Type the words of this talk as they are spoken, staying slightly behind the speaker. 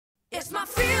It's my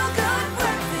feel-good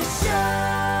breakfast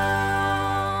show.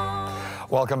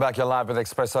 Welcome back. You're live with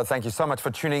Expresso. Thank you so much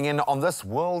for tuning in on this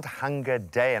World Hunger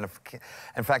Day. And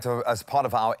in fact, as part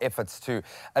of our efforts to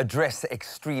address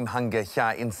extreme hunger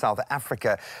here in South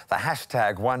Africa, the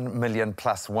hashtag 1 million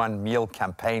plus 1 meal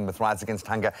campaign with Rise Against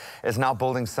Hunger is now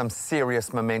building some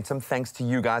serious momentum thanks to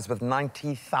you guys, with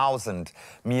 90,000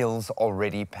 meals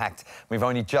already packed. We've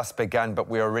only just begun, but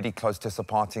we're already close to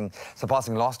surpassing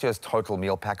last year's total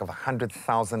meal pack of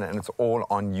 100,000, and it's all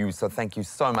on you. So thank you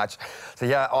so much. So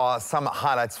here are some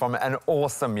highlights from an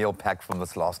awesome meal pack from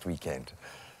this last weekend.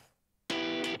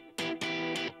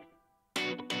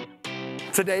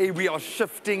 Today we are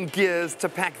shifting gears to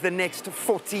pack the next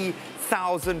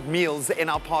 40,000 meals in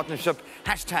our partnership,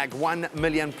 hashtag 1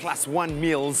 million plus 1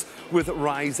 meals with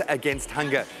Rise Against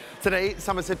Hunger. Today,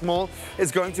 Somerset Mall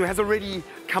has already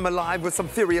come alive with some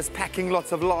furious packing,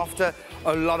 lots of laughter,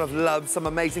 a lot of love, some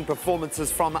amazing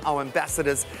performances from our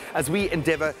ambassadors as we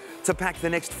endeavour to pack the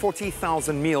next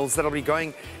 40,000 meals that will be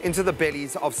going into the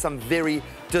bellies of some very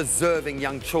deserving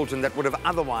young children that would have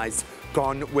otherwise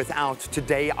gone without.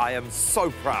 Today, I am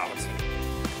so proud.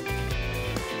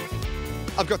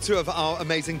 I've got two of our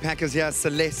amazing packers here,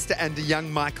 Celeste and young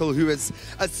Michael, who is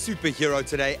a superhero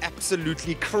today,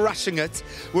 absolutely crushing it,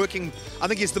 working, I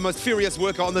think he's the most furious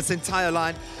worker on this entire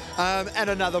line. And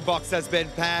another box has been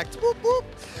packed. Whoop, whoop.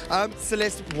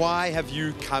 Celeste, why have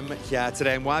you come here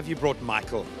today, and why have you brought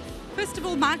Michael? First of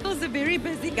all, Michael's a very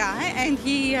busy guy, and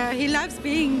he loves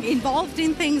being involved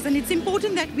in things, and it's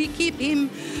important that we keep him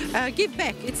give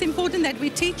back. It's important that we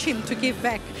teach him to give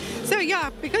back. So yeah,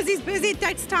 because he's busy, it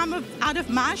takes time out of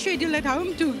my schedule at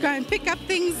home to go and pick up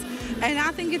things, and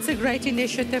I think it's a great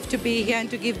initiative to be here and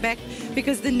to give back,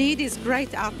 because the need is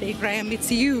great out there, Graham. It's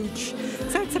huge.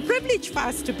 So it's a privilege for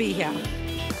us to be here.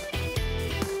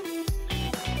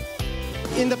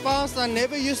 In the past, I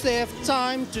never used to have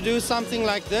time to do something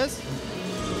like this,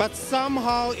 but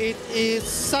somehow it is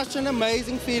such an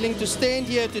amazing feeling to stand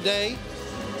here today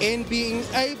and being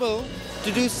able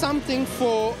to do something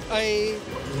for a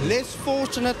less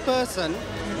fortunate person,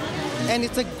 and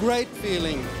it's a great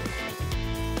feeling.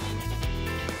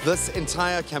 This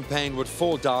entire campaign would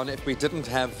fall down if we didn't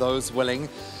have those willing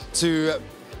to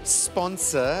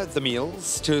sponsor the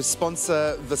meals, to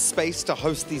sponsor the space to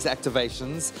host these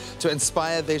activations, to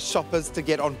inspire their shoppers to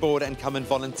get on board and come and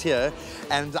volunteer.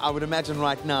 And I would imagine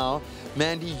right now,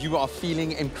 Mandy, you are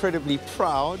feeling incredibly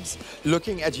proud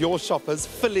looking at your shoppers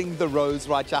filling the rows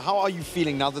right here. How are you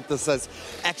feeling now that this has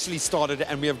actually started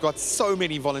and we have got so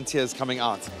many volunteers coming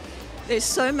out? There's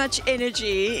so much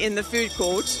energy in the food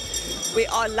court. We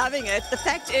are loving it. The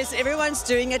fact is, everyone's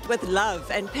doing it with love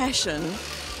and passion.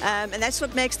 And that's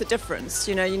what makes the difference.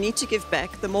 You know, you need to give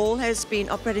back. The mall has been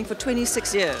operating for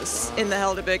 26 years in the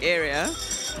Helderberg area.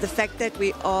 The fact that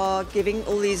we are giving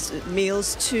all these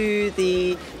meals to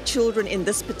the children in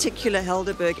this particular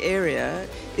Helderberg area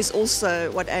is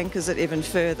also what anchors it even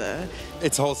further.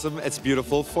 It's wholesome, it's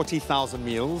beautiful, 40,000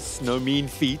 meals, no mean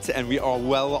feat, and we are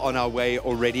well on our way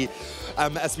already.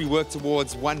 As we work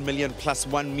towards 1 million plus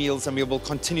 1 meals, and we will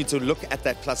continue to look at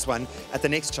that plus one at the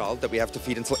next child that we have to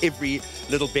feed until every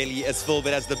little belly is full.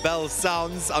 But as the bell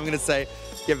sounds, I'm going to say,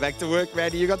 get back to work,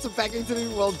 Randy. You got some packing to do.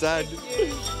 Well done.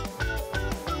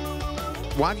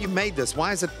 Why have you made this?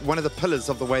 Why is it one of the pillars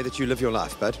of the way that you live your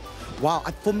life, bud? Wow,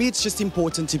 for me it's just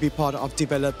important to be part of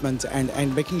development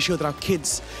and making sure that our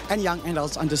kids and young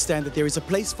adults understand that there is a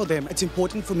place for them. It's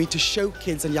important for me to show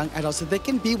kids and young adults that they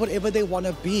can be whatever they want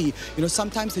to be. You know,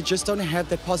 sometimes they just don't have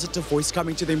that positive voice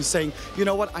coming to them saying, you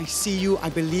know what, I see you, I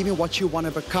believe in what you want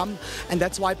to become. And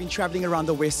that's why I've been traveling around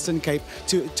the Western Cape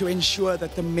to ensure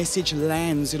that the message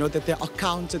lands, you know, that they are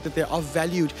counted, that they are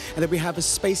valued, and that we have a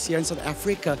space here in South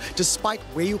Africa, despite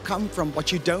where you come from,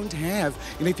 what you don't have.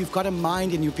 You know, if you've got a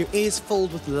mind and if your ear is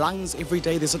filled with lungs every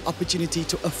day, there's an opportunity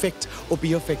to affect or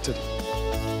be affected.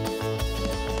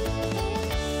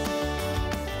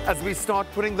 As we start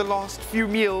putting the last few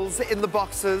meals in the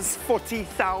boxes,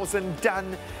 40,000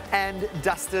 done and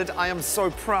dusted. I am so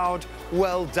proud.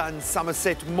 Well done,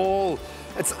 Somerset Mall.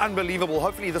 It's unbelievable.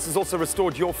 Hopefully this has also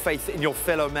restored your faith in your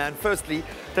fellow man. Firstly,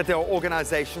 that there are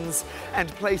organizations and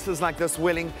places like this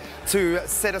willing to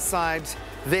set aside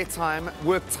their time,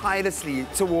 work tirelessly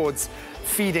towards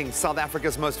feeding South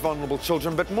Africa's most vulnerable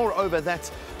children, but moreover that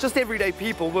just everyday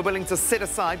people were willing to set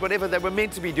aside whatever they were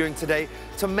meant to be doing today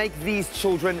to make these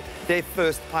children their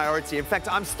first priority. In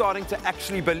fact, I'm starting to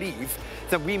actually believe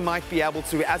that we might be able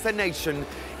to, as a nation,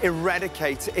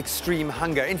 eradicate extreme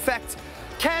hunger. In fact,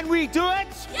 can we do it?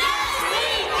 Yeah!